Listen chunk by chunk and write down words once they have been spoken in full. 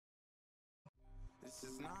This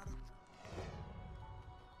is not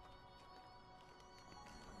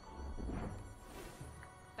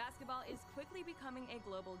Basketball is quickly becoming a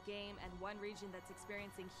global game, and one region that's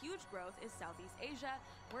experiencing huge growth is Southeast Asia,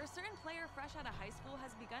 where a certain player fresh out of high school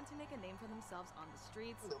has begun to make a name for themselves on the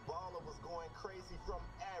streets. The baller was going crazy from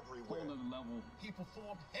everywhere. Whole other level. He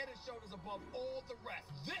performed head and shoulders above all the rest.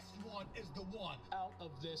 This one is the one. Out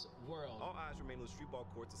of this world. All eyes remain on the streetball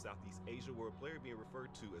courts of Southeast Asia, where a player being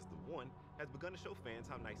referred to as the one has begun to show fans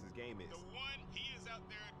how nice his game is. The one, he is out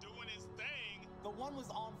there doing his thing. The one was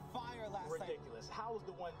on fire last night. Ridiculous. How is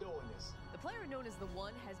the one doing this? The player known as the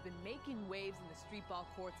One has been making waves in the streetball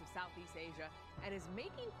courts of Southeast Asia and is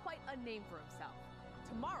making quite a name for himself.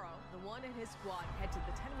 Tomorrow, the One and his squad head to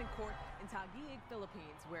the tenement court in Taguig,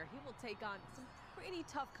 Philippines, where he will take on some pretty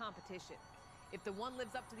tough competition. If the One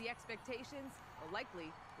lives up to the expectations, will likely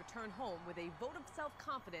return home with a vote of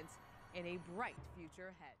self-confidence and a bright future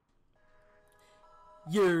ahead.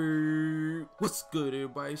 Yeah, what's good,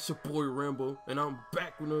 everybody? It's your boy Rambo, and I'm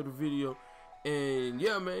back with another video. And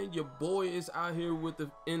yeah, man, your boy is out here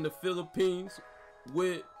in the Philippines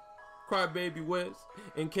with Crybaby West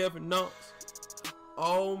and Kevin Knox.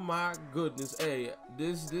 Oh my goodness, hey,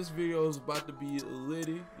 this video is about to be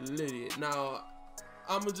litty. Now,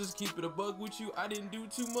 I'ma just keep it a bug with you. I didn't do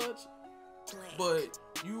too much, but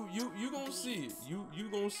you gonna see it. You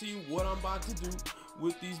gonna see what I'm about to do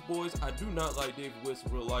with these boys. I do not like David West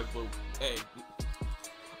in real life, but hey,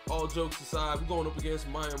 all jokes aside, we're going up against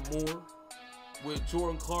Maya Moore with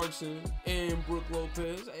Jordan Clarkson and Brooke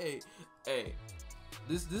Lopez. Hey,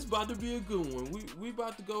 this about to be a good one. We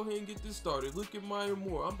about to go ahead and get this started. Look at Maya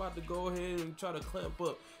Moore. I'm about to go ahead and try to clamp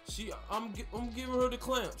up. I'm giving her the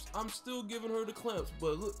clamps. I'm still giving her the clamps,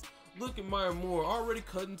 but look at Maya Moore already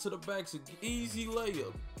cutting to the back. So easy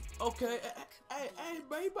layup. Okay, hey,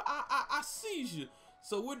 baby, I see you.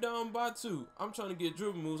 So we're down by 2. I'm trying to get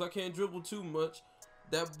dribble moves. I can't dribble too much.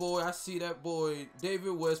 That boy, I see that boy,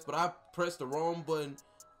 David West, but I pressed the wrong button.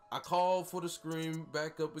 I called for the screen,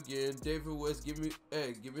 back up again. David West, give me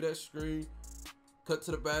that screen. Cut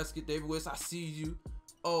to the basket. David West, I see you.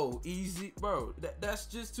 Oh, easy, bro. That's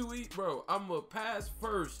just too easy, bro. I'm a pass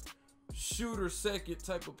first, shooter second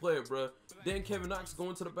type of player, bro. Then Kevin Knox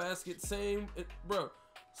going to the basket. Same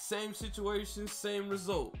situation, same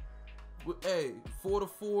result. Hey,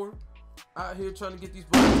 4-4. Out here trying to get these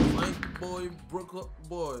boys. Like, boy, Brooklyn,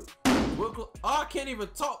 boy. Brooklyn. Oh, I can't even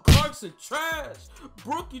talk. Clarkson, trash.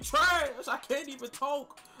 Brooke, you trash. I can't even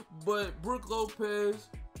talk. But Brooke Lopez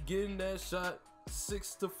getting that shot,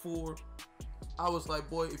 6-4. I was like,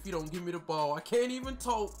 boy, if you don't give me the ball, I can't even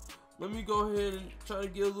talk. Let me go ahead and try to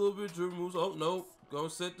get a little bit of dribble moves. Oh, no. Gonna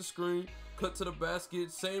set the screen. Cut to the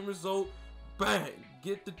basket. Same result. Bang.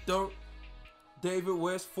 Get the dunk. David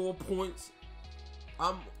West, 4 points.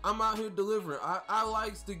 I'm out here delivering. I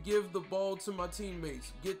likes to give the ball to my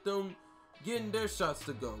teammates, getting their shots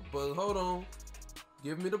to go. But hold on,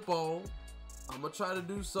 give me the ball. I'm gonna try to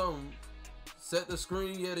do something. Set the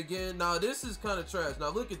screen yet again. Now this is kind of trash. Now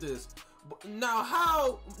look at this. Now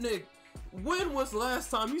how, Nick? When was the last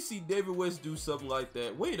time you see David West do something like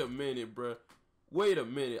that? Wait a minute, bruh. Wait a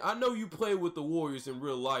minute. I know you play with the Warriors in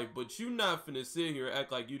real life, but you not finna sit here and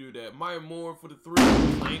act like you do that. Maya Moore for the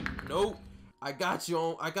 3. Nope. I got you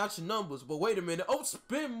on. I got your numbers, but wait a minute. Oh,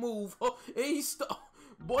 spin move. Oh, and he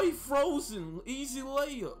boy, he frozen. Easy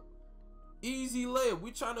layup. Easy layup.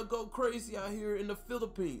 We trying to go crazy out here in the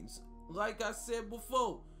Philippines. Like I said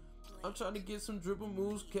before, I'm trying to get some dribble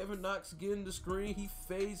moves. Kevin Knox getting the screen. He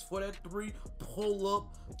fades for that 3. Pull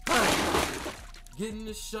up. Bang. Getting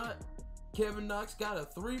the shot. Kevin Knox got a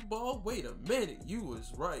 3 ball. Wait a minute. You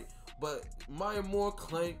was right. But Maya Moore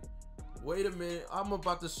clank. Wait a minute, I'm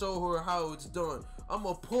about to show her how it's done. I'm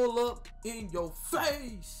gonna pull up in your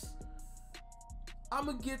face. I'm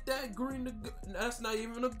gonna get that green. That's not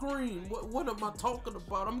even a green. What am I talking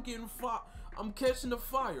about? I'm getting fire. I'm catching the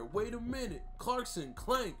fire. Wait a minute, Clarkson,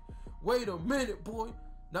 clank. Wait a minute, boy.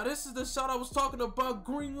 Now this is the shot I was talking about.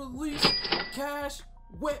 Green release, cash,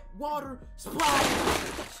 wet water,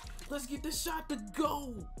 splash. Let's get the shot to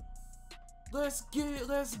go. Let's get it.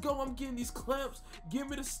 Let's go. I'm getting these clamps. Give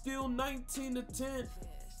me the steal. 19-10.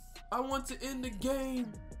 I want to end the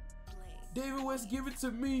game. David West, give it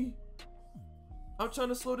to me. I'm trying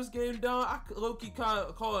to slow this game down. I low-key kind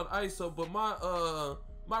of call it ISO, but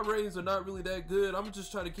my ratings are not really that good. I'm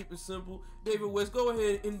just trying to keep it simple. David West, go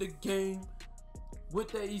ahead and end the game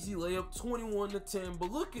with that easy layup, 21-10.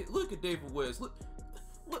 But look at David West. Look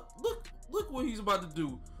what he's about to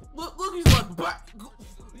do. Look, he's about to back.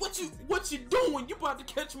 What you doing? You about to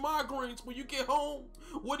catch migraines when you get home.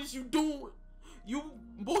 What is you doing? You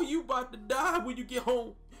about to die when you get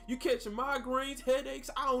home. You catching migraines, headaches.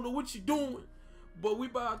 I don't know what you doing. But we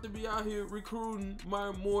about to be out here recruiting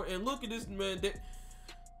more. And look at this man.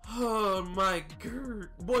 Oh my God.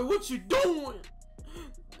 Boy, what you doing?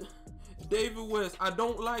 David West, I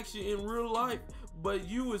don't like you in real life, but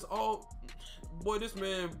you is all... Boy, this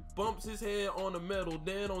man bumps his head on the metal.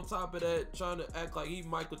 Then on top of that, trying to act like he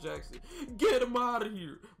Michael Jackson. Get him out of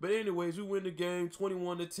here. But anyways, we win the game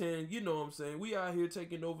 21-10. You know what I'm saying. We out here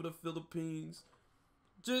taking over the Philippines.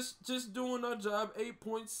 Just doing our job.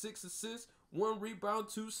 8.6 assists, 1 rebound,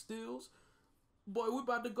 2 steals. Boy, we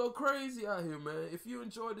about to go crazy out here, man. If you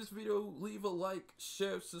enjoyed this video, leave a like,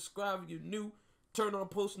 share, subscribe if you're new. Turn on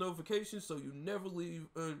post notifications so you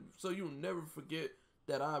never forget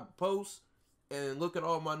that I post. And look at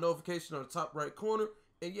all my notifications on the top right corner.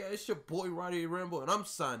 And yeah, it's your boy Roddy Rambo, and I'm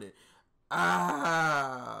signing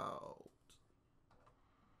out.